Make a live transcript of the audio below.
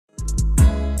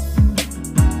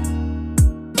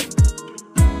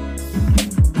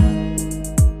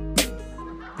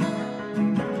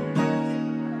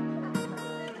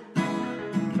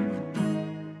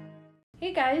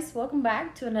guys, welcome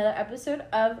back to another episode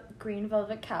of Green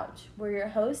Velvet Couch. We're your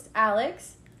hosts,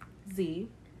 Alex, Z,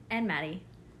 and Maddie.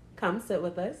 come sit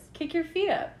with us. Kick your feet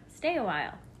up. Stay a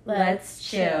while. Let's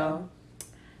chill.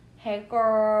 Hey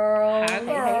girl. Hi,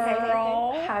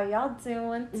 girl. How y'all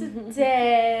doing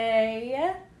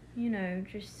today? You know,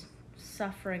 just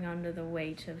suffering under the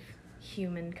weight of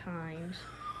humankind.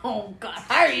 Oh God,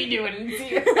 how are you doing?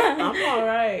 I'm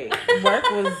alright. Work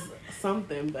was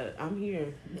something, but I'm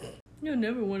here. You'll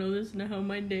never want to listen to how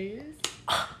my day is.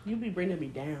 You be bringing me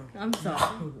down. I'm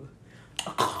sorry.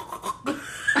 I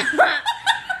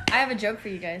have a joke for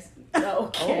you guys.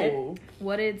 Okay. Oh.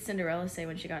 What did Cinderella say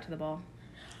when she got to the ball?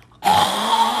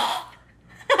 I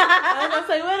was gonna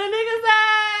say, what a nigga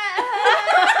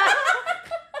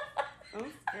say?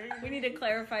 I'm screaming. We need to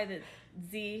clarify that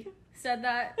Z said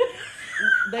that.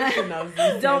 They should know.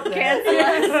 Z Don't said cancel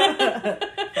that.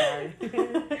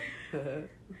 Sorry.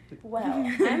 Well,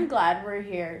 I'm glad we're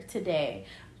here today.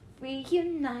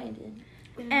 Reunited.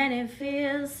 And it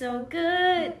feels so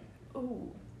good.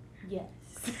 Ooh, yes.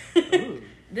 Ooh.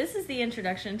 This is the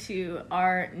introduction to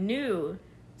our new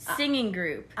singing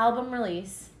group. Album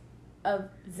release of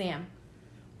Zam.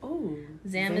 Ooh.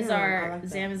 Zam is I our like that.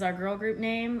 Zam is our girl group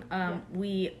name.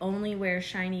 We only wear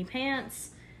shiny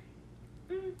pants.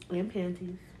 And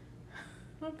panties.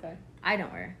 Okay. I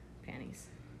don't wear panties.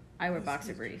 I wear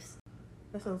boxer briefs.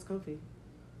 That sounds comfy.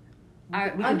 We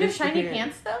can Under ditch the shiny pants.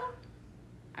 pants though?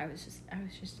 I was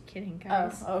just kidding,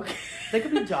 guys. Oh, okay. They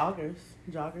could be joggers.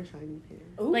 Jogger shiny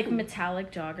pants. Ooh. Like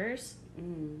metallic joggers.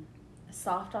 Mm.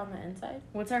 Soft on the inside.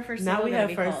 What's our first Now single we gonna have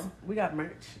be first. called? We got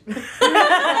merch. This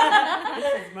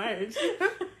is merch.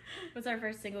 What's our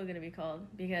first single gonna be called?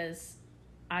 Because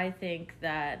I think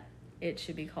that it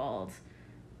should be called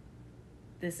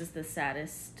 "This is the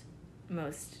saddest,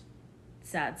 most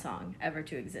sad song ever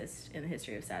to exist in the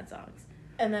history of sad songs."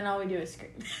 And then all we do is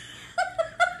scream.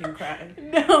 And cry.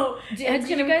 No. Did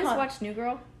you guys watch New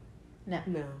Girl? No.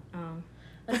 No. Oh.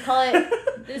 Let's call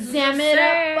it This is Zam a it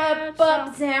sad up, up,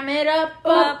 song. zam it up,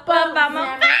 Up, up, I'm zam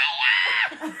on it-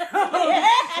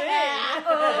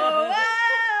 Oh,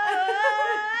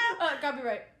 Oh,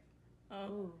 copyright.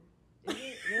 oh. Is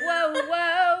it really? Whoa,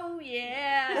 whoa,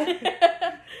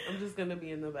 yeah. I'm just gonna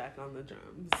be in the back on the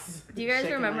drums. Do you guys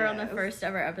shaking remember my on the ass. first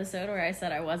ever episode where I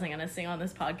said I wasn't going to sing on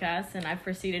this podcast and I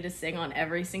proceeded to sing on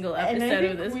every single And I episode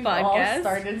think of this we've all podcast?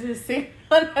 started to sing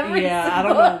on every Yeah, I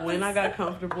single don't know when I episode. got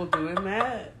comfortable doing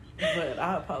that, but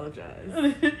I apologize.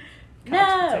 Couch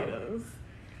No, potatoes.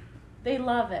 they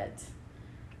love it.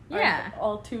 Yeah.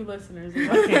 all two listeners.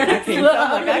 I can't tell.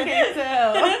 I'm like, I can't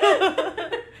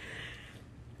tell.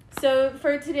 So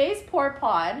for today's poor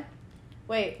pod,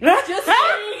 wait, just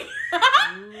kidding.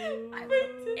 I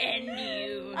will end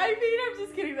you. I mean, I'm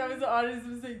just kidding. That was an honest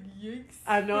mistake. Yikes.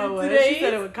 I know it For was. She today's-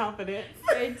 said it with confidence.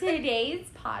 For today's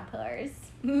podpers,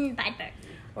 Bye.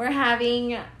 we're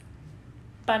having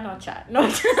panocha. No,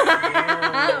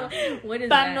 What is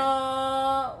that?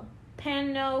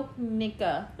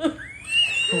 panonica.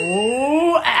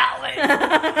 Oh, Alex!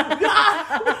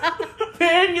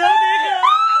 Pan your nigga!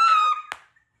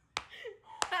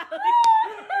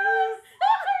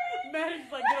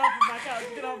 Maddie's like, get off of my couch,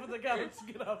 get off of the couch,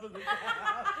 get off of the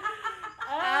couch.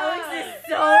 Alex is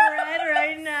so red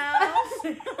right now.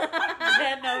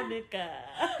 Pan no nigga.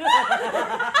 How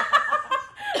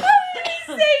did he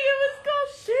say it was called?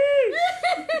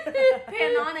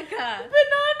 Panonica.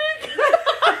 Panonica.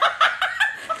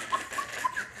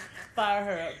 Fire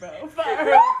her up, bro. Fire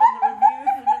her up in the reviews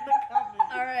and in the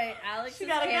comments. All right, Alex She is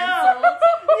gotta canceled. go.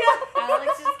 Yeah.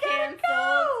 Alex is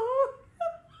canceled.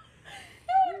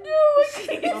 Oh no,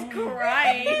 She's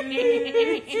crying.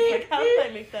 She's like, how did I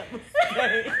make that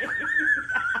mistake?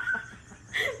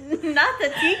 Not the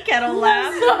tea kettle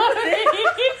laugh.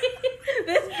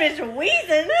 This bitch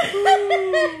wheezing.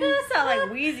 Sound like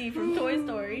Wheezy from Toy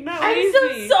Story. Not I'm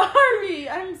easy. so sorry.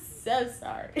 I'm so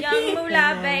sorry. Young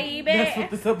moolah, baby. That's what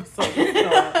this episode is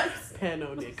called.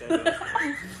 Pano nigga.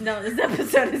 No, this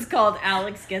episode is called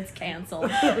Alex Gets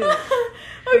Canceled.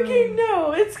 Okay,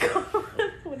 no, it's called.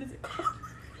 What is it called?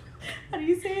 How do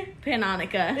you say it?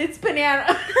 Panonica. It's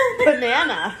banana.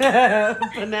 Banana.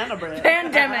 Banana bread.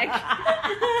 Pandemic.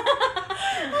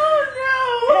 Oh no!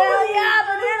 Hell yeah,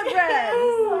 banana bread.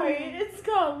 Sorry, it's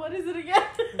called. What is it again?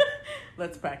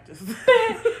 Let's practice.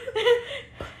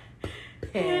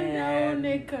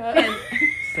 Panonica.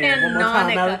 Say it one more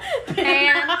time. Panonica.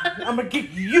 Pan. I'm gonna kick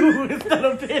you instead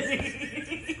of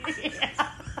Penny.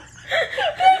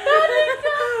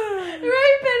 Panonica.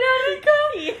 Right, Panonica?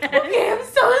 Yes. Okay, I'm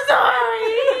so sorry.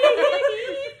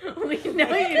 We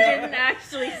know you didn't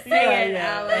actually say it,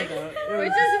 Alex. I know. It We're was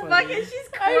just funny. fucking, she's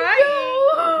I crying.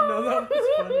 know. No, that was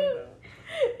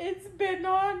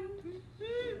Pinon.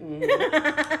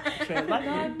 Tread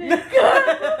lightly.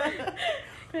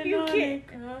 You can't.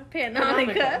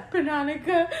 Panonica.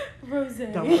 Panonica rose.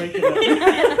 Don't break it up.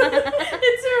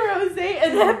 It's a rose,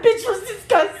 and that bitch was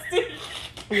disgusting.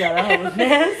 Yeah, that one was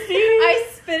nasty. I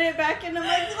spit it back into my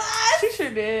glass. She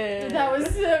sure did. That was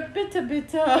bitter.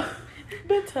 bitter.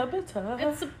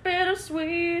 It's a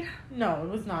bittersweet. No, it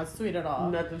was not sweet at all.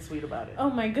 Nothing sweet about it. Oh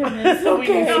my goodness. So we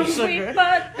need Okay. some Sweet sugar.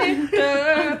 but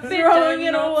bitter. Throwing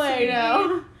it not away sweet.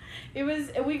 now. It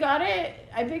was. We got it.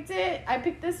 I picked it. I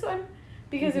picked this one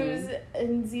because it was.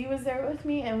 And Z was there with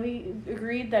me, and we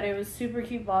agreed that it was super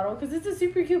cute bottle because it's a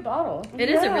super cute bottle. It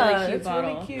is a really cute it's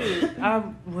bottle. Really cute. I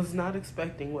was not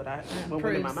expecting what went in my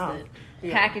Proves mouth. that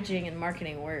Yeah. packaging and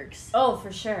marketing works. Oh,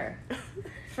 for sure,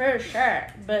 for sure.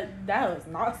 But that was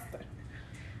nasty. Never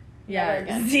Yeah,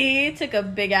 again. Z took a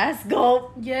big ass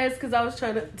gulp. Yes, because I was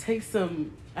trying to take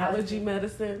some allergy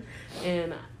medicine,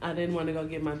 and I didn't want to go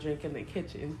get my drink in the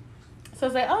kitchen. So I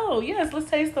was like, oh, yes,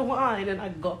 let's taste the wine. And I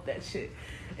gulped that shit.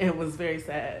 And it was very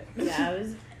sad. Yeah, it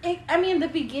was. I mean, the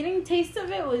beginning taste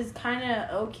of it was kind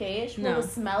of okayish. Well, No. the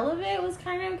smell of it was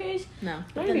kind of okayish. No. I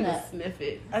But didn't then even sniff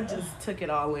it. I just took it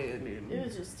all in. And it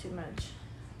was just too much.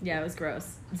 Yeah, it was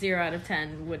gross. 0 out of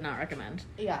 10 would not recommend.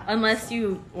 Yeah. Unless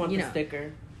you want you the know.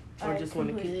 sticker. Or I just want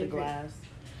to keep completely the agree. glass.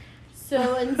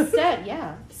 So instead,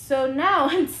 yeah. So now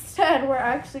instead, we're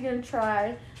actually gonna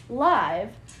try live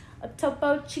a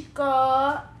Topo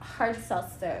Chico hard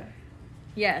seltzer.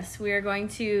 Yes, we are going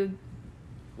to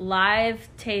live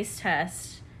taste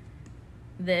test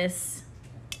this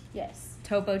Yes.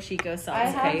 Topo Chico I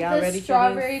seltzer. have y'all ready the for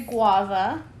strawberry this?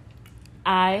 guava.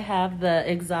 I have the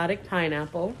exotic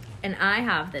pineapple. And I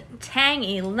have the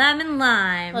tangy lemon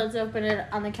lime. Let's open it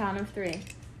on the count of 3.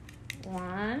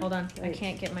 1. Hold on, I Wait.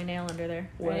 can't get my nail under there.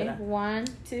 Ready? What? 1,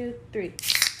 2, 3.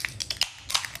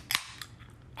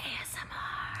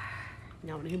 ASMR.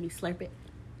 Y'all want to hear me slurp it?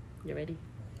 You ready?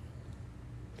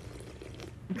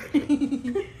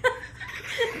 It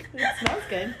smells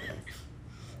good.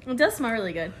 It does smell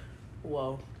really good.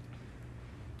 Whoa.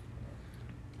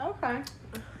 Okay.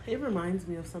 It reminds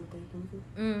me of something.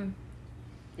 Mm.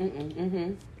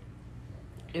 Mm-hmm.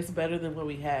 It's better than what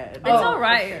we had. It's Oh, all for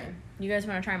right. sure. You guys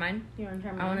want to try mine? You want to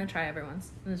try I mine? want to try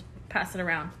everyone's. Just pass it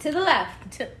around To the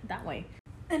left. to that way.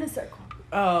 In a circle.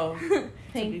 Oh,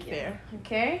 Thank to you. be fair.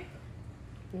 Okay.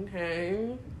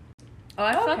 Okay. Oh,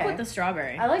 I fuck Okay. with the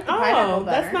strawberry. I like the pineapple Oh,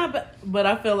 better. that's not bad. But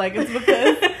I feel like it's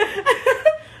because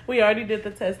we already did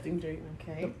the testing drink.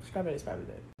 Okay. The strawberry's probably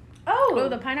good. Oh, Oh,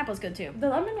 the pineapple's good too. the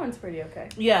lemon one's pretty okay.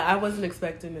 Yeah, I wasn't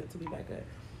expecting it to be that good.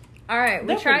 All right,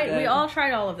 They're pretty good. We all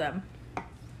tried all of them.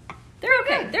 They're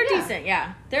okay. good, They're yeah. decent.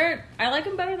 Yeah, I like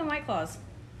them better than White Claws.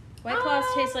 White Claws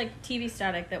Ah. taste like TV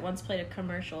static that once played a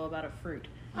commercial about a fruit.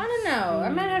 I don't know. I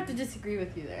might have to disagree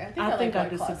with you there. I think I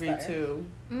like White Claws disagree better.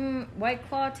 too. White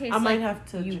Claw tastes I might like have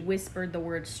to you drink- whispered the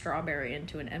word strawberry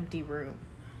into an empty room.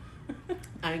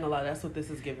 I ain't gonna lie, that's what this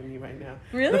is giving me right now.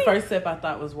 Really? The first sip I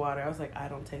thought was water. I was like, I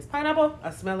don't taste pineapple.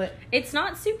 I smell it. It's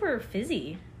not super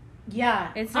fizzy.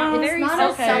 Yeah, It's not it's very not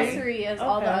as okay. seltzery as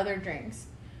all the Okay. other drinks,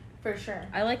 for sure.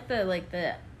 I like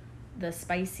the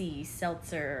spicy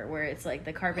seltzer where it's like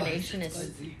the carbonation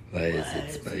is. Why is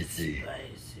it spicy?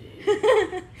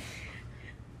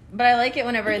 But I like it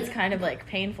whenever it's kind of like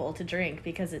painful to drink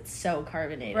because it's so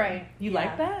carbonated. Right. You Yeah.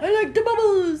 like that? I like the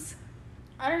bubbles.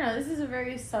 I don't know. This is a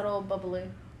very subtle bubbly.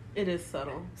 It is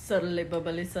subtle. Subtly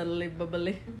bubbly, subtly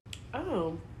bubbly.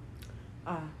 Oh.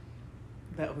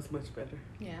 That was much better.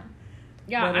 Yeah.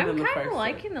 Yeah, Better I'm than the kind first of one.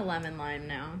 liking the lemon lime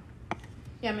now.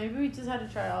 Yeah, maybe we just had to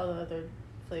try all the other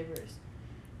flavors.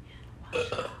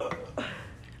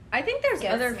 I think there's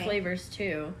Guess other me. flavors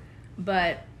too,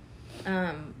 but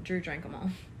Drew drank them all.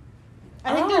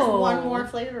 I think there's one Oh. more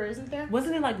flavor, isn't there?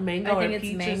 Wasn't it like mango I think or it's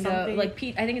peach or mango, something? like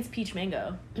peach. I think it's peach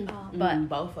mango. Oh. but-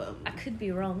 both of them. I could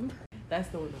be wrong. That's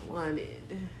the one I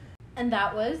wanted. And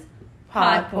that was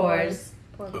Pod pours.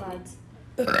 Poor pods.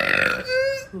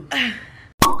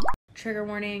 Trigger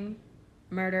warning: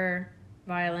 murder,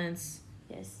 violence,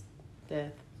 Yes.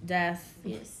 Death. death,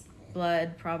 Yes.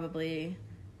 blood, probably,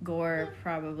 gore,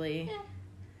 probably, Yeah.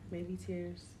 Maybe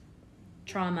tears.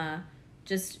 trauma.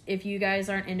 Just if you guys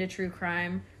aren't into true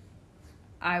crime,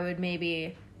 I would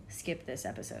maybe skip this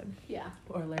episode. Yeah.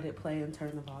 Or let it play and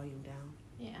turn the volume down.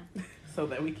 Yeah. So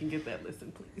that we can get that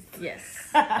listen, please. Yes.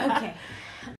 Okay.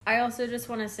 I also just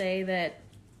want to say that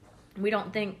we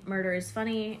don't think murder is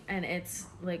funny, and it's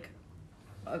like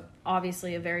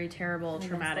obviously a very terrible, Against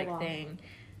traumatic the law. thing.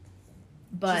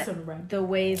 Just But on red. the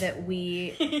way that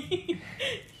we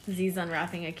Z's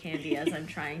unwrapping a candy as I'm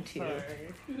trying to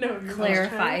No,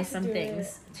 clarify some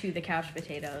things to the couch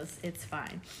potatoes. It's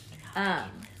fine.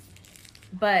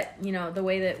 But, you know, the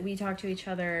way that we talk to each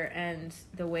other and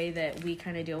the way that we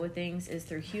kind of deal with things is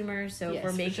through humor. So if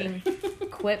we're making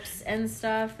quips and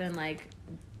stuff and, like,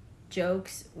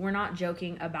 jokes, we're not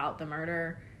joking about the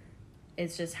murder.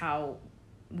 It's just how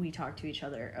we talk to each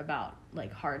other about,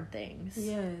 like, hard things.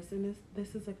 Yes, and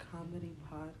this is a comedy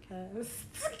podcast.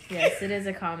 Yes, it is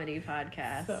a comedy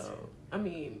podcast. So, I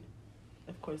mean,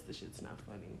 of course the shit's not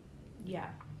funny. Yeah.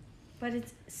 But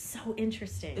it's so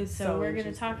interesting. It's so so we're going to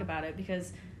interesting. talk about it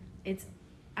because it's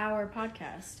our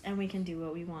podcast and we can do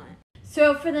what we want.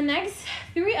 So for the next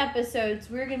 3 episodes,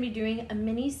 we're going to be doing a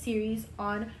mini series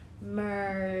on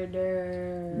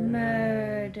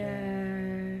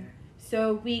murder.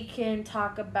 So we can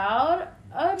talk about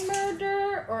a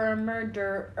murder or a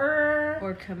murderer.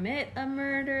 Or commit a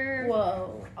murder.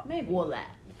 Whoa. Maybe. Well,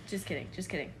 that. Just kidding.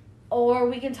 Or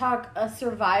we can talk a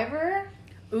survivor.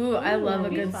 Ooh, I love a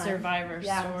that'd be good fun. survivor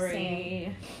Yeah, story.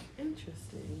 same.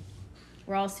 Interesting.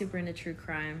 We're all super into true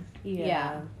crime.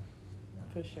 Yeah.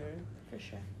 For sure. For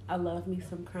sure. I love me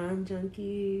some crime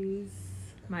junkies.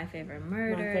 My favorite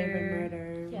murder. My favorite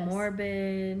murder. Yes.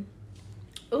 Morbid.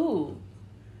 Ooh.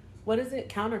 What is it?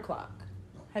 Counterclock.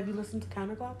 Have you listened to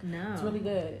Counterclock? No. It's really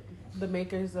good. The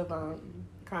makers of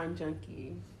Crime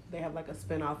Junkie, they have like a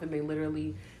spinoff and they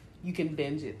literally, you can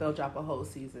binge it. They'll drop a whole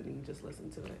season and you just listen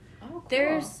to it. Oh, cool.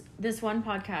 There's this one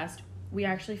podcast. We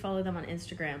actually follow them on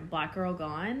Instagram. Black Girl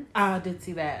Gone. I did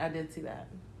see that.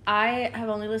 I have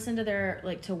only listened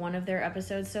to to one of their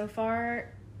episodes so far,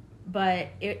 but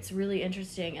it's really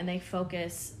interesting and they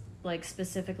focus like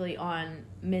specifically on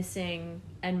missing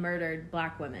and murdered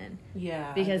Black women.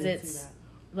 Yeah. Because I did it's see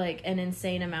that. like an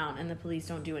insane amount and the police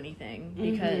don't do anything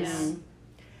because Mhm.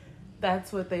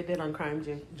 That's what they did on Crime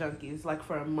Junkies. Like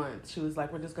for a month, she was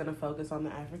like, "We're just gonna focus on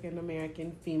the African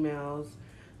American females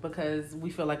because we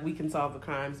feel like we can solve the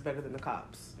crimes better than the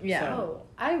cops." Yeah. Oh,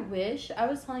 I wish. I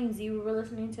was telling Z we were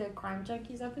listening to a Crime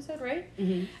Junkies episode, right?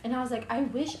 Mm-hmm. And I was like, I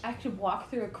wish I could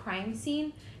walk through a crime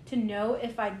scene to know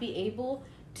if I'd be able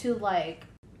to, like,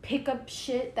 pick up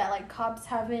shit that, like, cops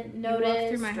haven't you noticed. walk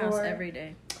through my house or every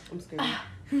day. I'm scared.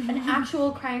 an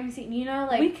actual crime scene, you know?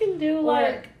 Like, we can do or-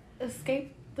 like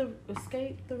escape the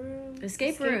room. Escape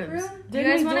Escape rooms. room? Do you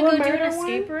Didn't guys we want to do a go do an murder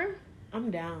escape one? room?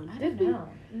 I'm down. I don't know.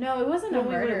 No, it wasn't No, a we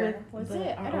went murder. with Was the-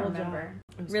 it? I our don't old remember.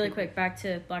 job. Really quick, back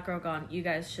to Black Girl Gone. You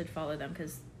guys should follow them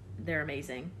because they're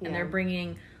amazing. Yeah. And they're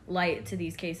bringing light to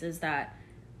these cases that,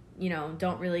 you know,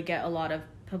 don't really get a lot of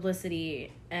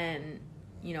publicity and,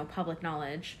 you know, public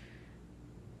knowledge.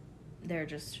 They're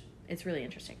just, it's really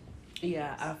interesting.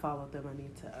 Yeah, I followed them. I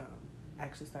need to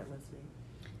actually start listening.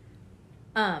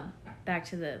 Back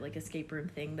to the like escape room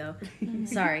thing though.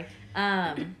 Sorry.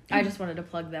 I just wanted to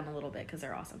plug them a little bit because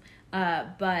they're awesome.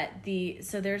 But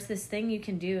so there's this thing you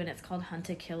can do and it's called Hunt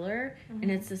a Killer, and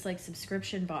it's this like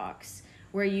subscription box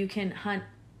where you can hunt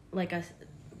like a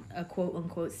quote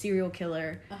unquote serial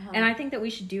killer. And I think that we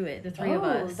should do it, the three of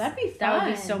us. That'd be fun. That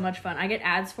would be so much fun. I get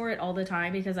ads for it all the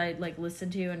time because I like listen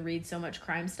to and read so much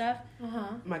crime stuff.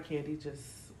 My candy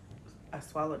I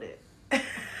swallowed it.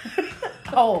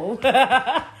 Oh,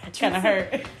 kind of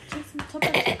hurt.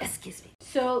 Excuse me.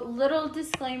 So, little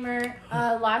disclaimer.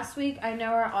 Last week, I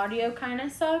know our audio kind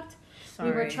of sucked. Sorry.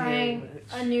 We were trying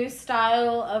a new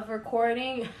style of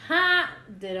recording. Ha!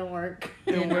 Didn't work.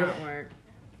 Did not work.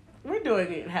 We're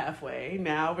doing it halfway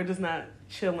now. We're just not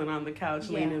chilling on the couch,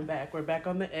 leaning back. We're back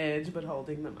on the edge, but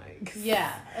holding the mics.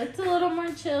 Yeah, it's a little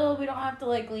more chill. We don't have to,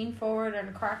 like, lean forward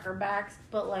and crack our backs,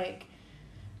 but, like,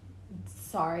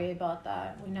 sorry about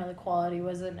that. We know the quality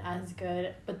wasn't as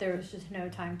good, but there was just no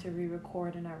time to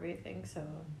re-record and everything, so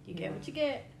you get what you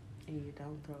get. And you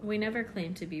don't throw. We never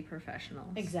claim to be professionals.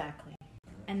 Exactly.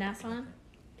 And that's on?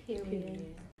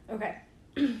 Period. Okay.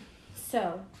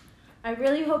 So, I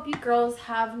really hope you girls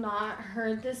have not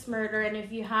heard this murder, and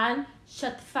if you had,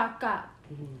 shut the fuck up.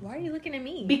 Why are you looking at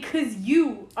me? Because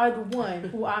you are the one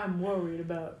who I'm worried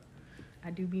about.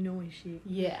 I do be knowing shit.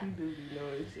 Yeah. You do be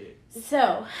knowing shit.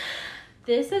 So,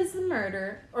 this is the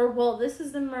this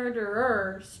is the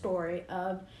murderer story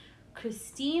of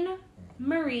Christine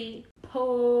Marie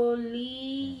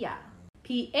Paolilla.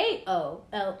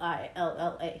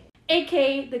 Paolilla.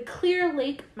 A.k.a. the Clear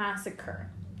Lake Massacre.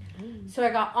 So I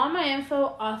got all my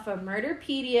info off of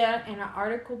Murderpedia and an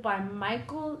article by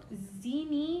Michael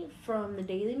Zini from the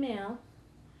Daily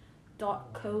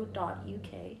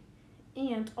Mail.co.uk,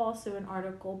 and also an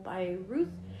article by Ruth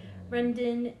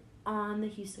Rendon on the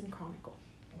Houston Chronicle.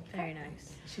 Very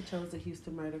nice. She chose the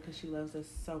Houston murder because she loves us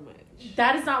so much.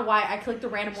 That is not why. I clicked a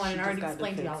random one She and just already got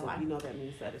explained to y'all defensive. why. You know that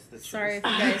means that is the truth. Sorry if you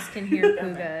guys can hear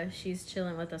Puga. She's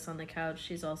chilling with us on the couch.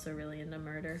 She's also really into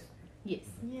murder. Yes.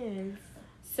 Yes.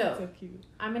 So, Cute.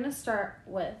 I'm going to start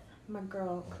with my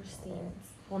girl, Christine's.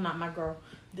 Well, not my girl.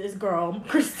 This girl,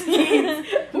 Christine's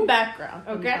background,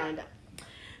 Let me okay? find out.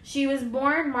 She was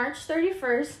born March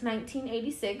 31st,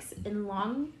 1986 in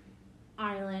Long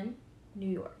Island, New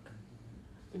York.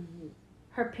 Mm-hmm.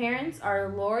 Her parents are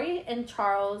Lori and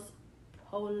Charles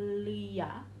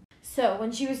Polia. So,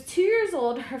 when she was 2 years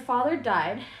old, her father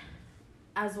died,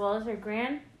 as well as her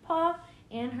grandpa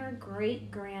and her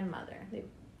great-grandmother. They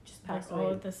just passed All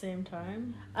away. at the same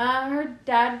time? Her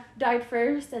dad died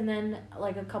first, and then,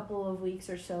 like, a couple of weeks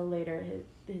or so later,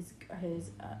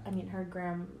 her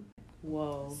grand...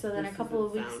 Whoa. So then this a couple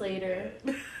of isn't weeks sounding later...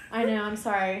 good. I know, I'm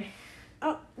sorry.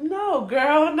 Oh, no,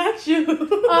 girl, not you.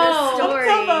 Oh, story.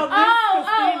 I'm talking about Miss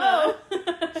Oh.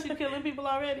 Christina. She killing people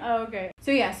already. Oh, okay.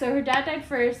 So yeah, so her dad died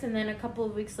first, and then a couple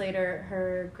of weeks later,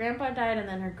 her grandpa died, and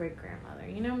then her great-grandmother.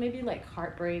 You know, maybe like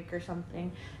heartbreak or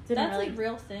something. That's a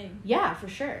real thing. Yeah, for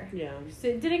sure. Yeah. So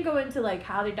it didn't go into like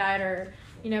how they died or,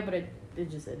 but it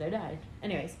just said they died.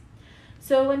 Anyways.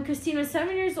 So when Christine was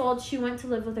 7 years old, she went to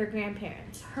live with her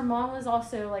grandparents. Her mom was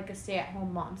also like a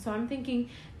stay-at-home mom. So I'm thinking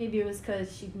maybe it was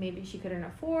because she couldn't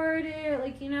afford it.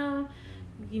 Like, you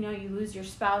lose your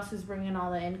spouse who's bringing all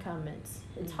the income.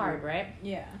 It's hard, right?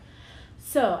 Yeah.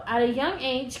 So at a young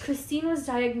age, Christine was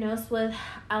diagnosed with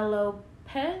alopecia.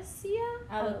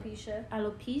 Alopecia.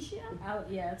 Alopecia?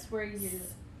 Yeah, it's where you...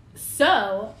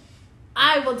 So,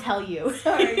 I will tell you.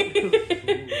 Sorry.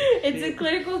 It's a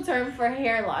clinical term for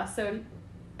hair loss. So,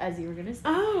 as you were going to say.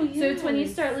 Oh, yeah. So, it's when you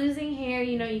start losing hair,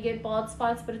 you get bald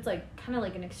spots, but it's like kind of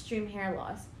like an extreme hair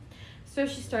loss. So,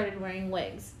 she started wearing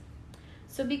wigs.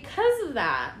 So, because of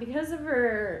that, because of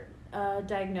her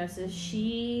diagnosis,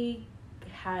 she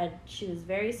was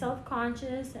very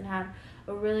self-conscious and had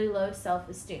a really low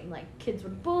self-esteem. Like, kids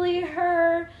would bully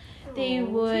her. They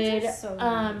would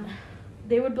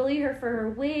they would bully her for her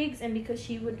wigs, and because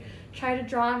she would try to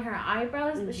draw on her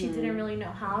eyebrows, but she didn't really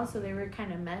know how, so they were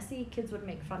kind of messy. Kids would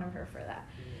make fun of her for that.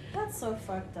 That's so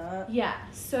fucked up. Yeah,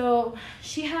 so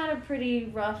she had a pretty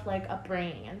rough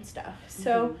upbringing and stuff.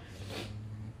 So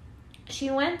she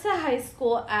went to high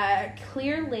school at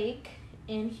Clear Lake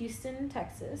in Houston,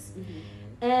 Texas.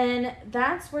 And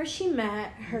that's where she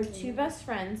met her two best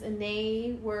friends, and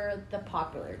they were the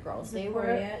popular girls. They were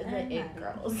the it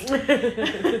girls.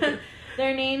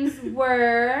 Their names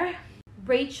were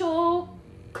Rachel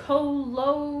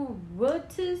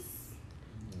Kolorutis,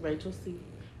 Rachel C.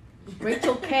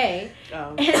 Rachel K.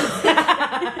 Oh.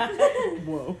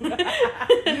 Whoa.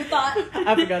 You thought?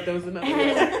 I forgot there was another one.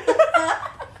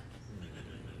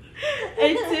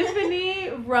 And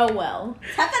Tiffany Rowell.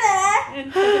 Tiffany!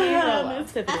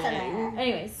 Miss Tiffany.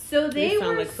 Anyways, so they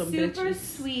sound were like some super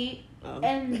bitches. sweet, Oh.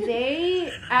 and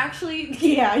they actually,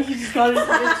 yeah, you just called it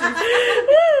some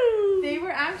bitches. They were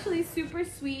actually super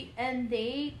sweet, and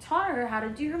they taught her how to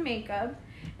do her makeup,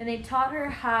 and they taught her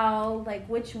how,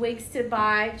 which wigs to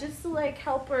buy, just to,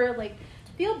 help her,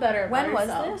 feel better about When was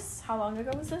herself. this? How long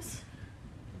ago was this?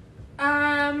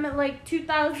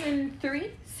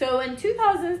 2003. So in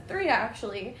 2003,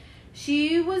 actually,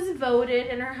 she was voted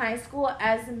in her high school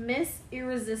as Miss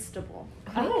Irresistible.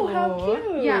 Oh, how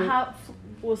cute. Yeah, how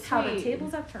the sweet.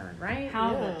 tables have turned, right?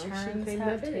 How Yeah, the she turns came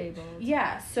have that bitch. tabled.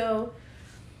 Yeah, so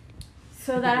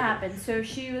that happened. So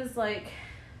she was the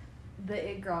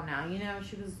it girl now,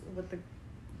 she was with the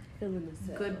Feeling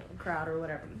the good crowd or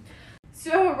whatever.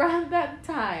 So around that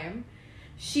time,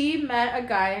 she met a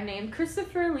guy named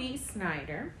Christopher Lee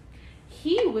Snyder.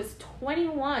 He was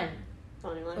 21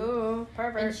 Ooh, and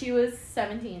perfect. she was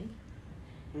 17,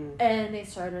 and they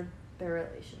started their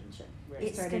relationship. They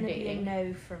It's started gonna be a dating.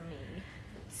 no for me.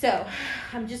 So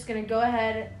I'm just gonna go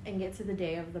ahead and get to the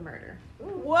day of the murder.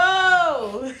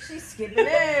 Whoa! She's skipping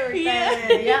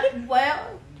everything. Yeah,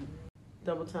 well,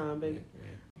 Double time, baby.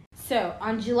 so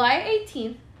on July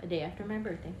 18th, a day after my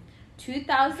birthday,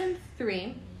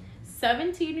 2003,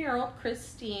 17-year-old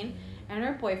Christine and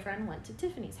her boyfriend went to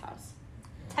Tiffany's house.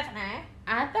 Tiffany.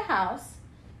 At the house,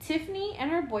 Tiffany and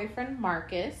her boyfriend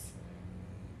Marcus,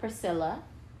 Priscilla,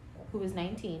 who was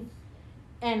 19,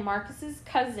 and Marcus's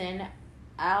cousin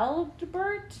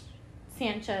Aldebert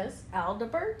Sanchez.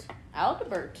 Aldebert?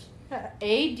 Aldebert. Adelbert.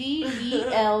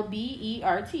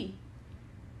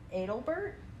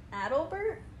 Adelbert?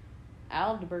 Adelbert?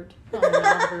 Aldebert.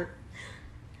 Albert.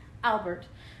 Albert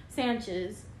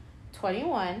Sanchez,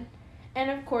 21,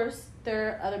 and of course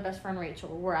their other best friend Rachel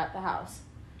were at the house.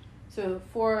 So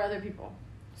 4 other people.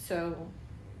 So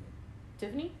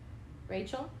Tiffany,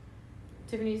 Rachel,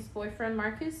 Tiffany's boyfriend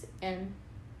Marcus, and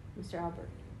Mr. Albert.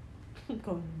 I'm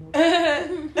going more.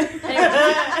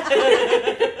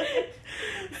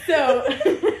 So,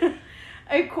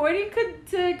 according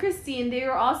to Christine, they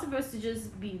were all supposed to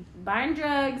just be buying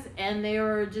drugs, and they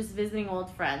were just visiting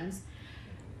old friends.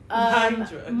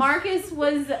 Marcus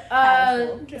was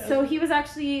so he was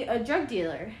actually a drug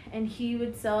dealer, and he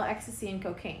would sell ecstasy and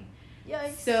cocaine.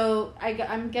 Yikes. So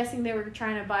I'm guessing they were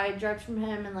trying to buy drugs from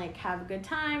him and like have a good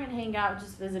time and hang out,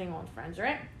 just visiting old friends,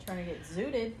 right? Trying to get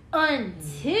zooted.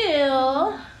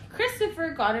 Until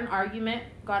Christopher got into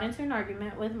an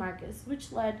argument with Marcus,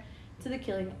 which led to the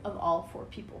killing of all 4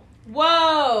 people.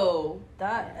 Whoa!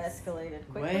 That escalated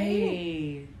quickly.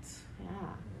 Wait.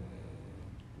 Yeah.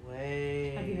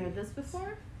 Wait. Have you heard this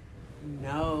before?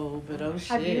 No, but oh shit.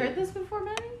 Have you heard this before,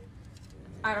 Benny?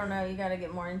 I don't know. You got to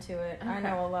get more into it. Okay. I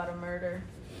know a lot of murder.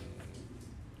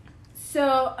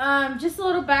 So, just a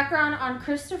little background on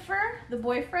Christopher, the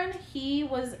boyfriend. He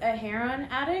was a heroin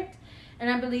addict, and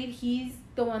I believe he's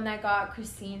the one that got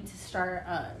Christine to start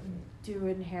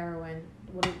doing heroin.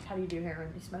 How do you do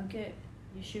heroin? You smoke it,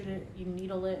 you shoot it, you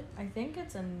needle it. I think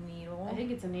it's a needle. I think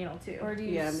it's a needle too. Or do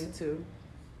you? Yeah, me too.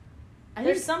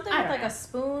 There's something with like a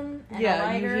spoon and a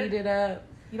lighter. You heat it up.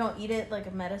 You don't eat it like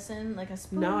a medicine, like a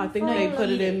spoon. No, I think they put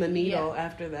it in the needle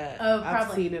after that. Oh, I've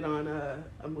probably. seen it on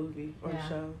a movie or a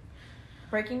show.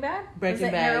 Breaking Bad?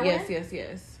 Breaking Bad, heroin?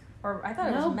 yes. Or I thought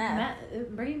it was meth.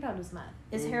 Breaking Bad was meth.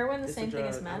 Is heroin the same thing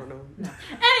as meth? I don't know. No.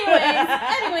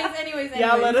 Anyways.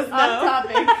 Y'all let us know. Off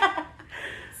topic.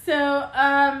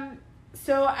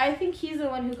 So I think he's the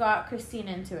one who got Christine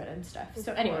into it and stuff.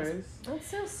 So anyways. That's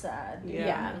so sad.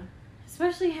 Yeah.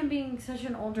 Especially him being such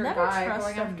an older Never guy trust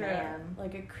going a after man.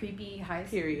 like a creepy high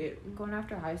school. Period. Going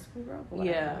after high school girl.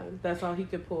 Yeah, that's all he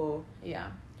could pull. Yeah.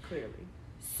 Clearly.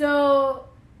 So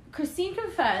Christine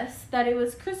confessed that it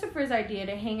was Christopher's idea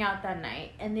to hang out that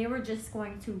night, and they were just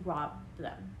going to rob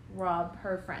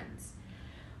her friends.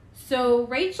 So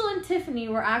Rachel and Tiffany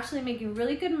were actually making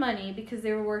really good money because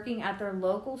they were working at their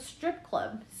local strip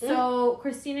club. So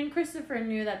Christine and Christopher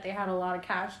knew that they had a lot of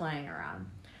cash lying around.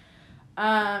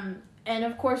 And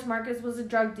of course Marcus was a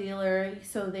drug dealer,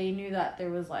 so they knew that there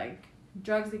was like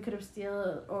drugs they could have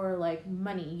steal or like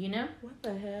money, you know? What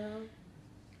the hell?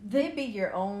 They'd be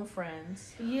your own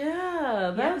friends.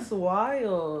 Yeah, that's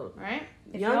wild. Right?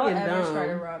 If Young y'all and ever dumb. try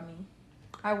to rob me,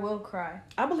 I will cry.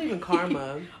 I believe in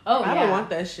karma. I don't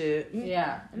want that shit.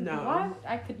 Yeah. No. Why?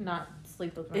 I could not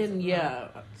sleep with myself. And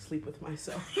sleep with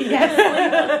myself. Yes,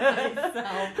 sleep with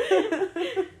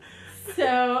myself.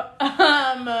 So,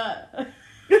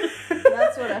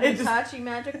 That's what a Hitachi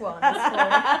Magic Wand is for.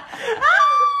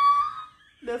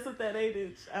 That's what that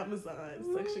 8-inch Amazon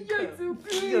section Yikes, comes.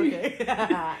 okay.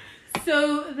 Okay.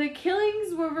 So the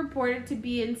killings were reported to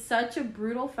be in such a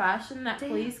brutal fashion that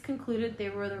police concluded they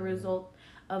were the result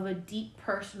of a deep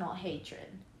personal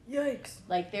hatred. Yikes.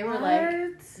 Like they were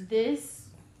like,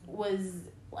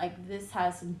 this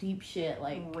has some deep shit,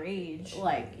 like rage.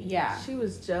 Like, yeah. She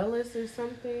was jealous or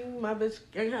something. My bitch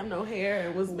didn't have no hair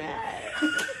and was mad.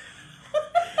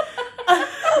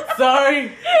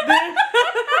 Sorry.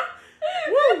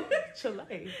 Woo!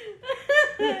 Chile.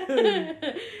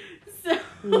 So,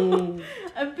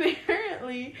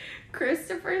 apparently,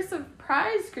 Christopher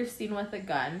surprised Christine with a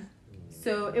gun.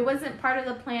 So, it wasn't part of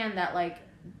the plan that, like,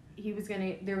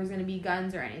 there was gonna be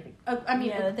guns or anything. I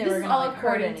mean, this is all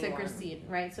according to Christine,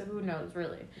 right? So, who knows,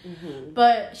 really? Mm-hmm.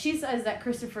 But she says that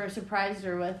Christopher surprised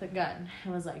her with a gun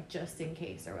and was like, just in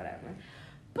case or whatever.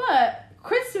 But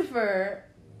Christopher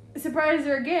surprised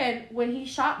her again when he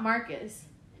shot Marcus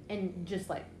and just,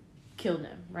 like, killed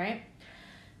him, right?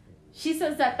 She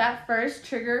says that first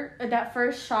shot,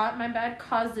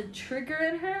 caused a trigger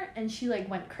in her, and she, like,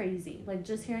 went crazy. Like,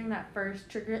 just hearing that first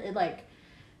trigger, it, like,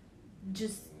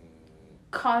 just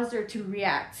caused her to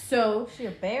react. So... She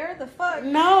a bear? The fuck?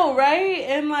 No, right?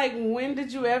 And, like, when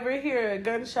did you ever hear a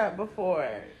gunshot before?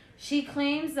 She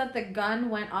claims that the gun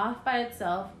went off by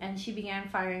itself, and she began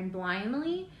firing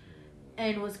blindly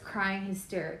and was crying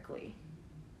hysterically.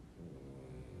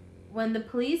 When the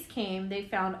police came, they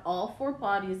found all 4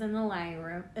 bodies in the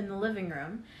living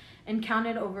room, and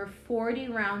counted over 40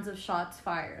 rounds of shots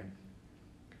fired.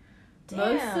 Damn.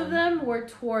 Most of them were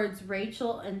towards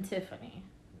Rachel and Tiffany.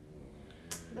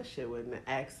 That shit wasn't an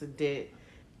accident.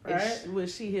 Right?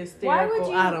 Was she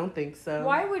hysterical? I don't think so.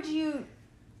 Why would you...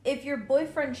 If your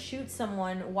boyfriend shoots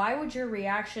someone, why would your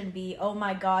reaction be, oh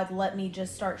my god, let me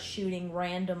just start shooting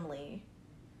randomly?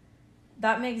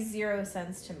 That makes 0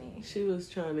 sense to me. She was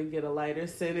trying to get a lighter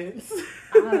sentence.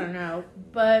 I don't know.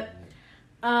 But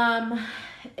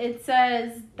it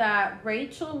says that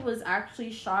Rachel was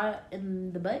actually shot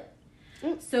in the butt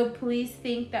So police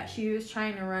think that she was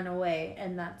trying to run away,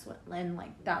 and that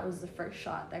was the first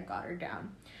shot that got her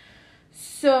down.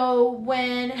 So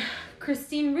when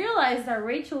Christine realized that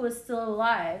Rachel was still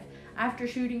alive after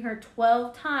shooting her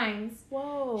 12 times,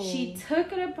 she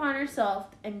took it upon herself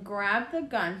and grabbed the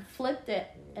gun, flipped it,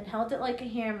 and held it like a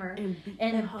hammer,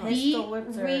 and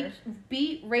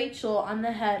beat Rachel on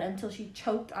the head until she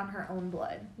choked on her own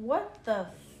blood. What the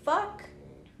fuck?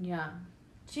 Yeah.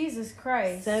 Jesus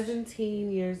Christ.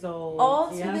 17 years old. All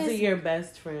to this, your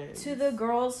best friend. To the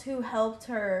girls who helped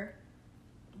her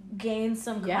gain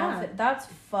some confidence. That's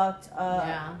fucked up.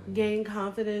 Yeah. Gain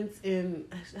confidence and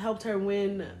helped her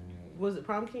win. Was it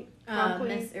prom queen?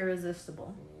 Miss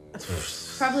Irresistible.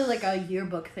 Probably like a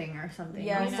yearbook thing or something.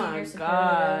 Yeah. Oh my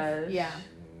gosh. Yeah.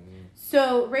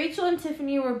 So Rachel and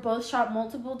Tiffany were both shot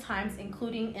multiple times,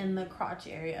 including in the crotch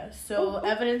area. So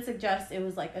evidence suggests it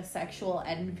was like a sexual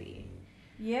envy.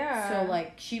 Yeah. So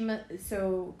like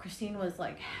so Christine was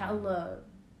like hella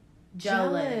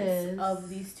jealous of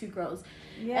these two girls.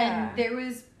 Yeah. And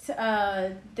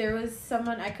there was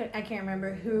someone I can't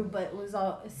remember who, but it was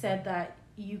all said that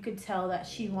you could tell that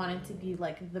she wanted to be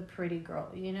like the pretty girl,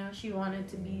 you know? She wanted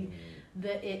to be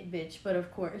the it bitch, but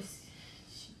of course,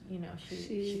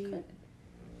 she couldn't.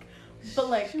 But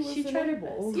like she tried her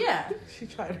best. Yeah. She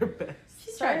tried her best.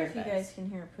 Sorry if you guys can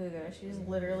hear Puga. She's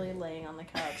literally laying on the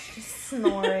couch, just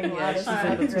snoring loud as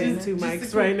fuck. She's between two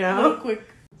mics right now. Quick.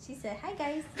 She said, "Hi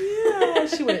guys." Yeah,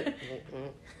 she went.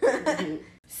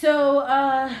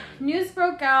 So, news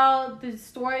broke out. The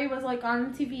story was like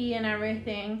on TV and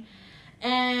everything.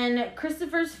 And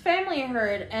Christopher's family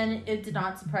heard, and it did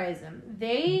not surprise them.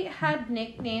 They had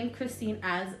nicknamed Christine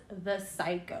as the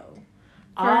Psycho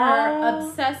for her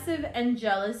obsessive and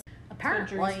jealous.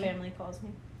 Apparently, Drew's family calls me.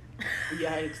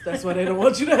 Yikes! That's why they don't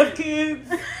want you to have kids.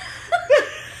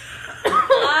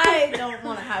 I don't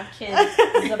want to have kids,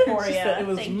 Zaporia. It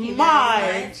was Thank you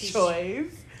my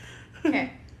choice.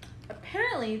 Okay.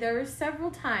 Apparently, there were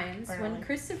several times when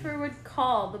Christopher would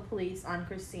call the police on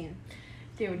Christine.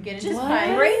 They would get into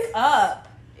fights. Break up.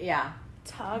 Yeah.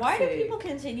 Toxic. Why do people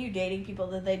continue dating people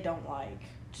that they don't like?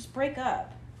 Just break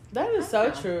up. That is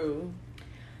so true.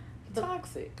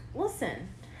 Toxic. Listen,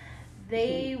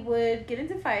 they would get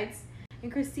into fights,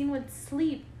 and Christine would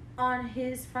sleep on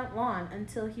his front lawn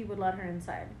until he would let her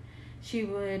inside. She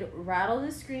would rattle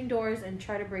the screen doors and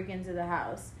try to break into the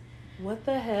house. What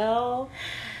the hell?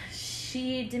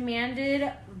 She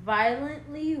demanded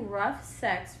violently rough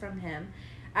sex from him,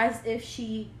 as if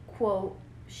she, quote,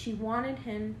 she wanted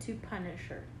him to punish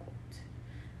her, quote.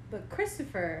 But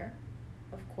Christopher,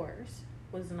 of course,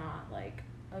 was not like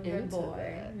a good boy.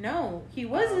 That. No, he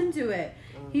was into it.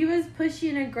 He was pushy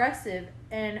and aggressive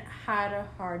and had a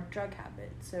hard drug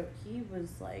habit. So he was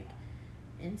like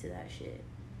into that shit.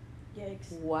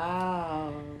 Yikes.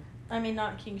 Wow. I mean,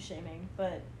 not king shaming,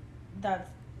 but that's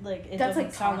like, it that's doesn't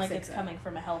like sound like toxic, it's coming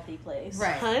from a healthy place.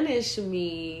 Right. Punish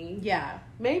me. Yeah.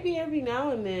 Maybe every now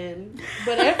and then.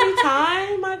 But every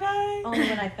time, my guy. Only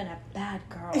when I've been a bad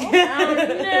girl. Oh,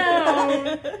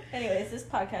 no. Anyways, this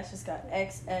podcast just got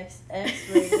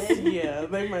XXX rated. Yeah,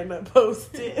 they might not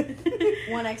post it.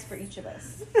 1X for each of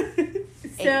us.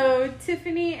 So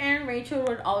Tiffany and Rachel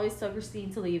would always tell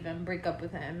Christine to leave him, break up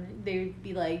with him. They would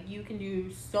be like, you can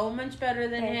do so much better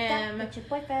than him. With your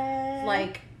boyfriend.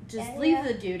 Like, just leave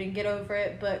the dude and get over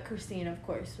it. But Christine, of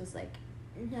course, was like,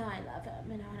 no, I love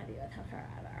him and I want to be with him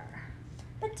forever.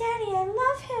 But Daddy, I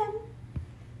love him.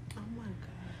 Oh my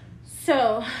god.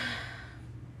 So,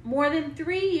 more than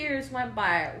 3 years went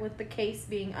by with the case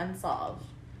being unsolved.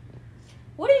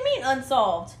 What do you mean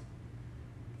unsolved?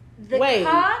 The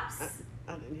cops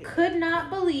I didn't hear could not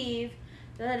believe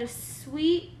that a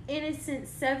sweet, innocent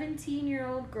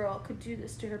 17-year-old girl could do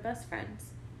this to her best friends.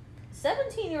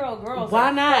 17-year-old girls Why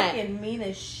are not? fucking mean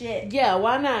as shit. Yeah,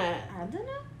 why not? I don't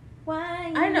know. Why?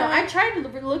 I don't know. I tried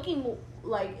looking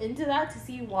like into that to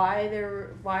see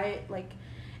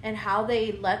and how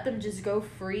they let them just go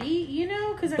free, you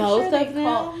know? Because I'm Both sure of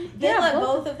them? They let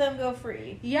both of them go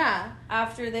free. Yeah.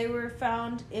 After they were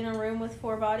found in a room with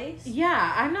 4 bodies?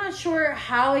 Yeah. I'm not sure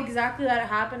how exactly that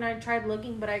happened. I tried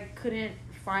looking, but I couldn't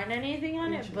find anything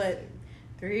on it. But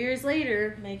 3 years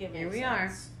later, here we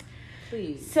are.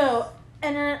 Please. So,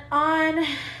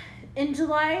 in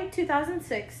July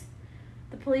 2006,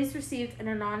 the police received an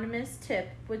anonymous tip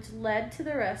which led to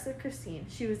the arrest of Christine.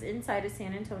 She was inside a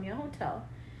San Antonio hotel.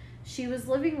 She was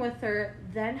living with her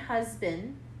then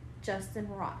husband, Justin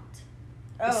Rott.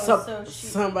 Oh, so she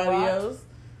somebody else?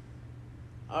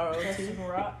 R-O-T? Justin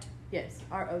Rott? Yes,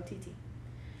 R-O-T-T.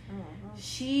 Oh,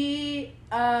 She,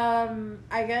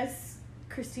 I guess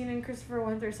Christine and Christopher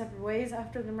went their separate ways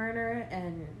after the murder,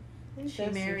 and think she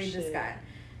That's some married this shit. guy.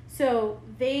 So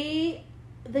the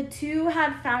two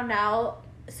had found out.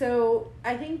 So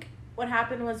I think what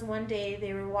happened was one day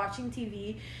they were watching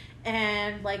TV,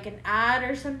 and like an ad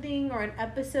or something or an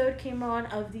episode came on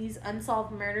of these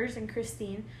unsolved murders, and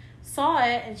Christine saw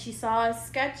it, and she saw a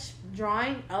sketch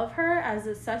drawing of her as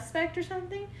a suspect or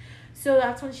something. So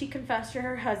that's when she confessed to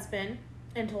her husband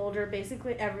and told her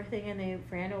basically everything, and they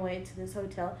ran away to this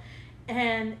hotel,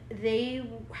 and they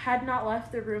had not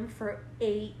left the room for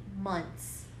 8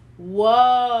 months.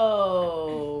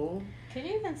 Whoa. Can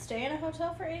you even stay in a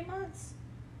hotel for 8 months?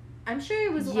 I'm sure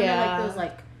it was one of like those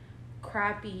like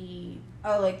crappy,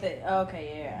 Oh, like the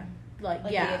okay, yeah, like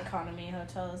like yeah, the economy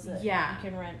hotels that Yeah. you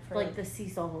can rent for like the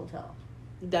Cecil Hotel.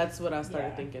 That's what I started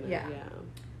Yeah. thinking of. Yeah. Yeah.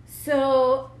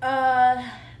 So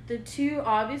the two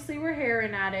obviously were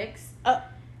heroin addicts,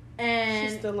 and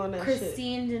She's still on that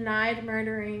Christine denied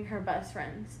murdering her best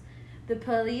friends. The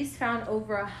police found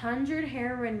over 100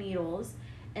 heroin needles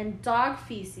and dog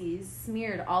feces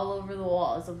smeared all over the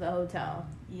walls of the hotel.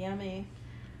 Yummy.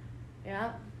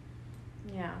 Yeah.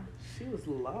 Yeah. shit. She was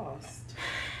lost.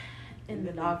 In the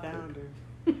And then dog they food.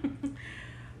 found her.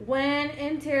 When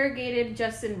interrogated,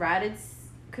 Justin ratted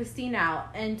Christine out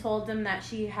and told them that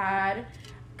she had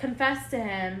confessed to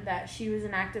him that she was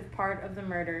an active part of the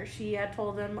murder. She had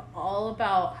told him all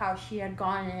about how she had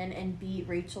gone in and beat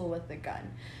Rachel with a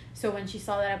gun. So when she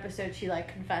saw that episode, she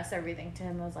like confessed everything to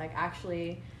him. I was like,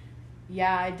 actually,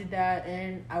 yeah, I did that,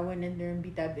 and I went in there and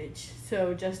beat that bitch.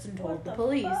 So Justin told What the the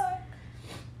police. fuck?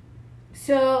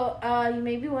 So, you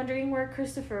may be wondering where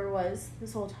Christopher was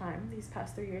this whole time, these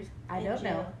past 3 years. I In don't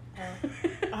know. jail.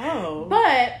 Oh.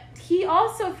 But he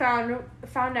also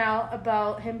found out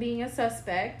about him being a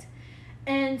suspect.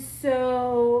 And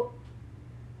so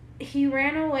he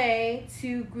ran away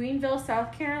to Greenville,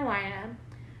 South Carolina,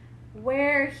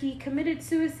 where he committed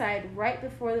suicide right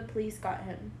before the police got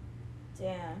him.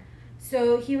 Damn.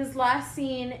 So he was last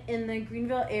seen in the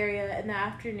Greenville area in the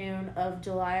afternoon of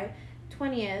July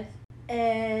 20th,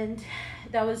 and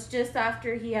that was just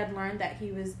after he had learned that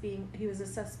he was a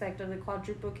suspect of the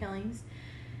quadruple killings.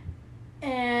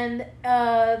 And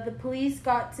the police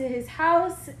got to his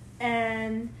house,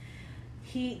 and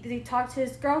they talked to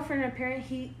his girlfriend.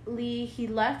 Apparently he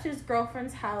left his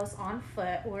girlfriend's house on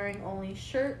foot, wearing only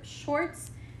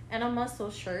shorts and a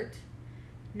muscle shirt,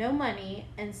 no money,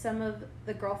 and some of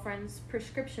the girlfriend's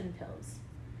prescription pills.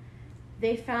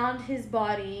 They found his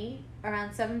body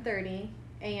around 7:30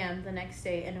 a.m. the next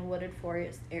day in a wooded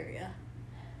forest area.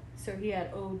 So he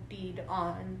had OD'd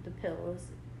on the pills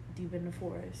deep in the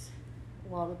forest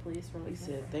while the police were He looking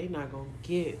said, for him. they not gonna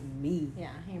get me. Yeah,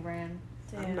 he ran.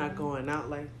 I'm not going out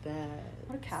like that.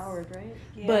 What a coward, right?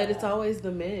 Yeah. But it's always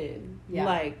the men. Yeah.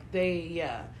 Like,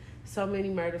 so many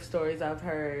murder stories I've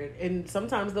heard. And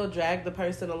sometimes they'll drag the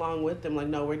person along with them. Like,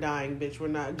 no, we're dying, bitch. We're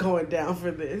not going down for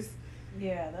this.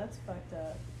 Yeah, that's fucked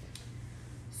up.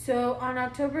 So on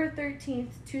October 13th,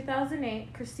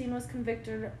 2008, Christine was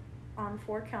convicted on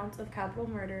 4 counts of capital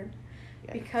murder.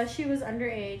 Yikes. Because she was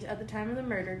underage at the time of the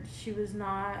murder, she was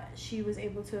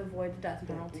able to avoid the death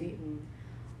penalty. Mhm.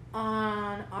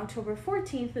 On October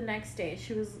 14th, the next day,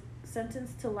 she was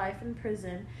sentenced to life in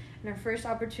prison, and her first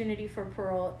opportunity for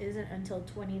parole isn't until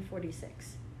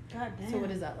 2046. God damn. So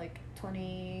what is that, like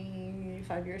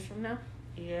 25 years from now?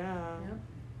 Yeah. Yep.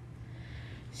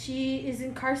 She is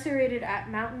incarcerated at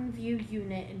Mountain View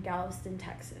Unit in Galveston,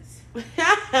 Texas.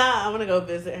 I want to go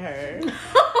visit her.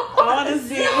 I want to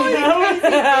see. Crazy,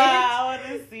 I want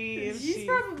to see if She's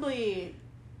probably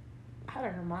out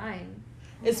of her mind.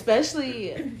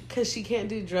 Especially because she can't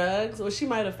do drugs. Well, she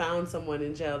might have found someone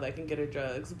in jail that can get her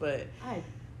drugs, but I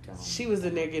don't. she was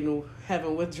in there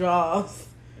having withdrawals.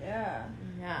 Yeah.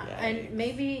 Yeah, Yikes. and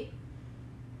maybe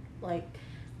like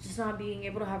just not being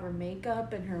able to have her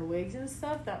makeup and her wigs and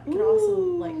stuff, that could also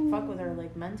like fuck with her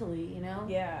like mentally, you know?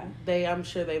 Yeah. I'm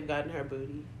sure they've gotten her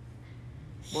booty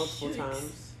multiple Shoots.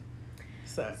 times.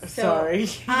 So, Sorry.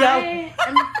 I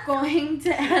am going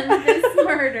to end this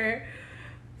murder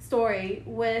story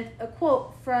with a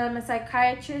quote from a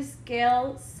psychiatrist,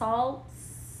 Gail Saltz,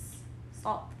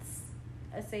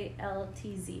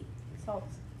 S-A-L-T-Z,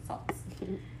 Saltz.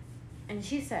 And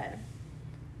she said,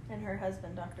 And her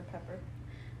husband, Dr. Pepper.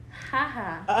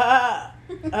 haha.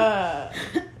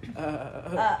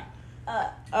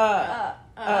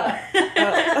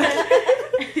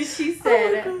 She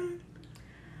said,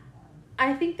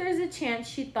 I think there's a chance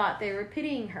she thought they were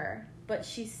pitying her, but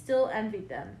she still envied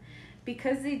them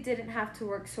because they didn't have to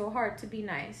work so hard to be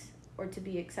nice or to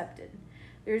be accepted.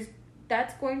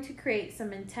 That's going to create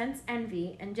some intense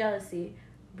envy and jealousy,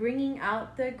 bringing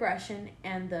out the aggression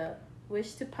and the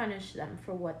wish to punish them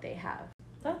for what they have.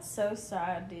 That's so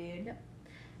sad, dude. Yep.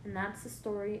 And that's the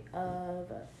story of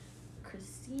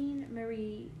Christine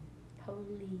Marie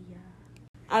Polia.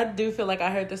 I do feel like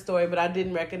I heard the story, but I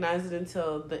didn't recognize it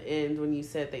until the end when you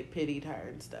said they pitied her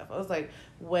and stuff. I was like,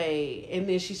 wait. And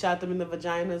then she shot them in the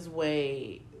vaginas,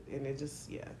 wait. And it just,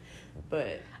 yeah.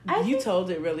 But you told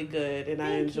it really good, and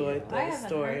I enjoyed the story. I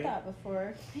haven't heard that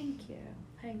before. Thank you.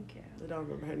 I don't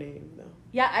remember her name, though.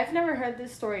 Yeah, I've never heard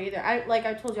this story either.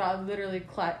 I told you, I literally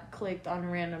clicked on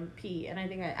random P, and I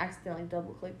think I accidentally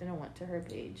double-clicked and it went to her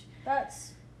page.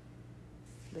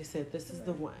 They said, this is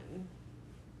the one.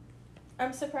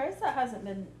 I'm surprised that hasn't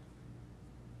been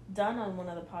done on one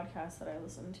of the podcasts that I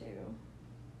listen to.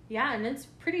 Yeah, and it's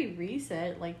pretty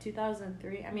recent, like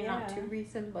 2003. I mean, not too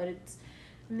recent, but it's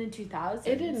in the 2000s.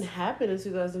 It didn't happen in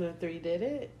 2003, did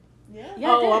it? Yeah.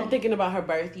 I'm thinking about her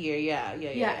birth year. Yeah,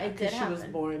 it did happen. She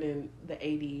was born in the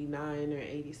 89 or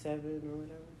 87 or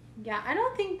whatever. Yeah, I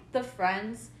don't think the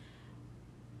friends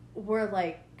were,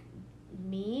 like,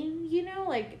 mean, you know?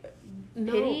 Like,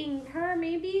 pitying her,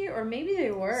 maybe? Or maybe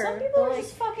they were. Some people are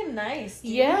just fucking nice,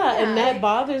 dude. Yeah, and that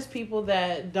bothers people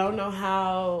that don't know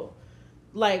how...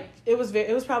 Like, it was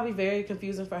probably very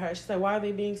confusing for her. She's like, why are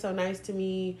they being so nice to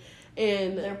me?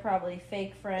 And they're probably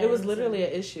fake friends. It was literally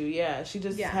an issue, yeah. She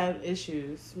just had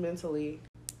issues mentally.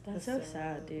 That's so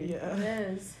sad, dude. Yeah.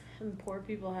 It is. And poor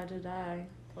people had to die.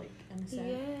 Like, innocent.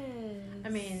 Yes. I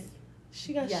mean...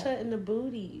 She got shot in the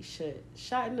booty.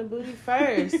 Shot in the booty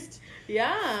first.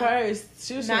 Yeah. First.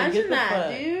 She was trying to get the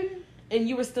fuck. Dude. And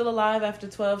you were still alive after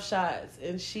 12 shots.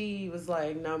 And she was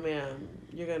like, no, ma'am.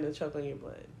 You're going to choke on your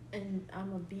blood. And I'm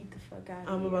going to beat the fuck out of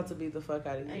you. I'm about to beat the fuck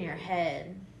out of you. In your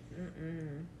head.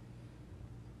 Mm-mm.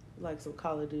 Like some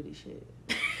Call of Duty shit.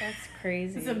 That's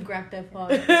crazy. Some Grand Theft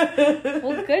Auto.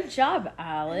 Well, good job,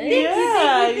 Alex.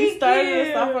 Thank you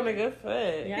started us off on a good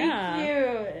foot. Yeah. Thank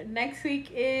you. Next week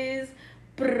is...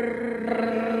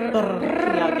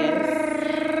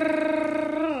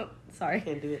 Sorry. I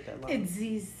can't do it that long. It's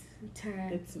Z's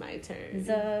turn. It's my turn.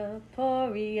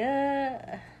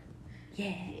 Zaporia.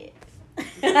 Yeah.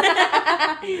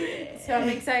 So I'm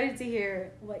excited to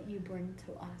hear what you bring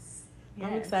to us. Yes.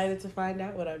 I'm excited to find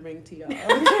out what I bring to y'all.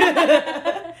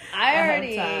 I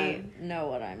already know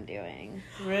what I'm doing.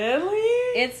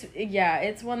 Really?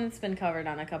 It's one that's been covered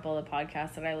on a couple of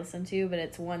podcasts that I listen to, but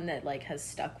it's one that like has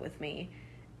stuck with me.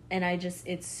 And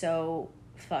it's so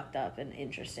fucked up and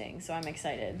interesting. So I'm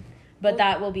excited. But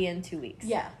that will be in 2 weeks.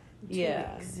 Yeah. 2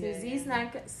 Yeah. weeks. So Z's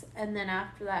next, and then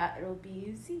after that it'll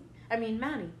be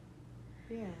Maddie.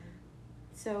 Yeah.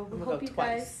 So we I'm hope go you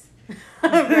twice. guys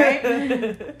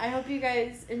right? I hope you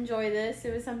guys enjoy this.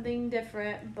 It was something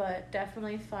different, but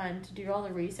definitely fun to do all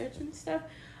the research and stuff.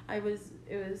 It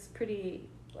was pretty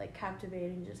like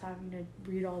captivating just having to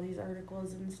read all these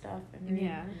articles and stuff and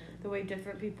read the way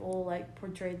different people like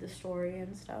portrayed the story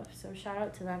and stuff. So shout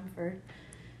out to them for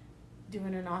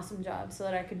doing an awesome job so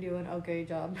that I can do an okay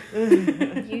job.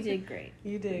 You did great.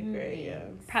 You did great, yeah.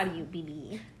 Proud of you,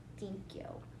 BB. Thank you.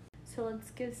 So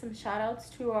let's give some shout outs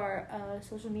to our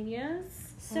social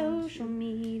medias. Social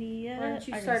media. Why don't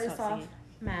you start us off,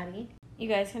 Maddie? You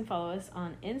guys can follow us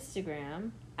on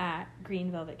Instagram at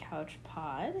Green Velvet Couch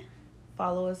Pod.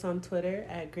 Follow us on Twitter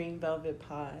at Green Velvet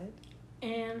Pod.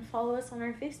 And follow us on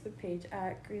our Facebook page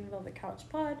at Green Velvet Couch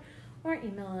Pod, or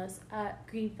email us at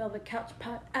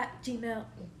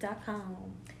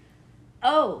greenvelvetcouchpod@gmail.com.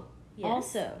 Oh, yes.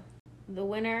 Also, the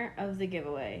winner of the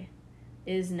giveaway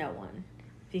is no one,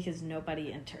 because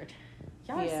nobody entered.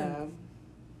 Y'all are some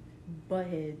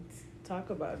buttheads. Talk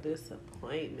about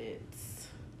disappointments.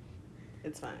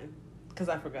 It's fine, because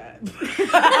I forgot.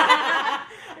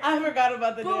 I forgot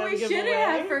about the damn giveaway. But we shouldn't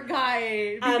have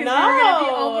forgotten. I Because know. we were going to be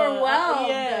overwhelmed.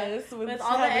 Yes, with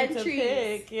all the entries. To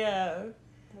pick, yeah.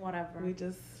 Whatever.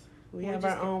 We have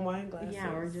our own wine glasses.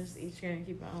 Yeah, we're just each going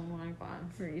to keep our own wine glass.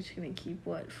 We're each going to keep,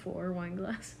 4 wine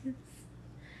glasses?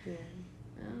 Yeah.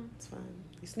 Oh. It's fine.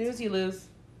 You snooze, you lose.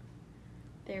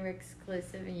 They're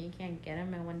exclusive and you can't get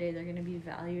them, and one day they're going to be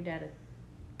valued at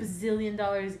 $1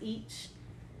 bazillion each.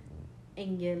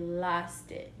 And you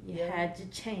lost it. You had your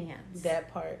chance.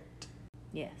 That part.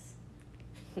 Yes.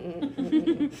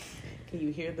 Can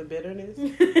you hear the bitterness?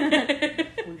 We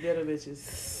bitter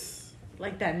bitches.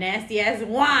 Like that nasty ass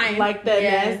wine. Like that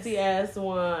nasty ass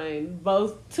wine.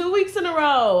 Both 2 weeks in a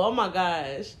row. Oh my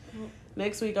gosh.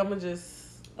 Next week I'm gonna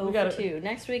just... We got 2.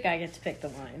 Next week I get to pick the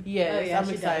wine. Yes, I'm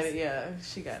excited. Does. Yeah,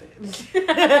 she got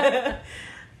it.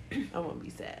 I won't be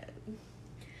sad.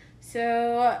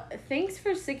 So, thanks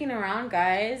for sticking around,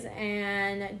 guys,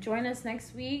 and join us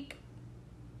next week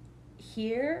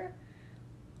here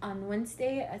on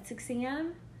Wednesday at 6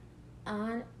 a.m.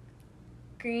 on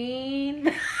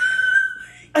Green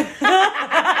You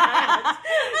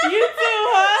too,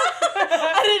 huh?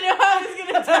 I didn't know how I was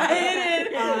gonna tie it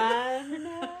in.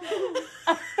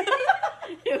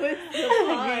 It was the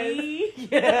pause.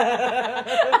 Yeah.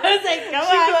 I was like, come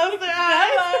She on. closed her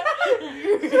eyes.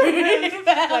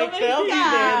 Like, they'll be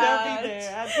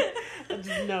there. I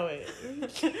just know it.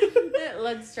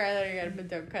 Let's try that again, but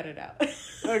don't cut it out.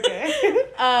 Okay.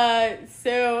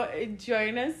 So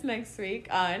join us next week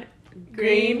on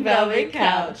Green Velvet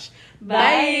Couch.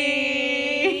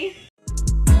 Bye.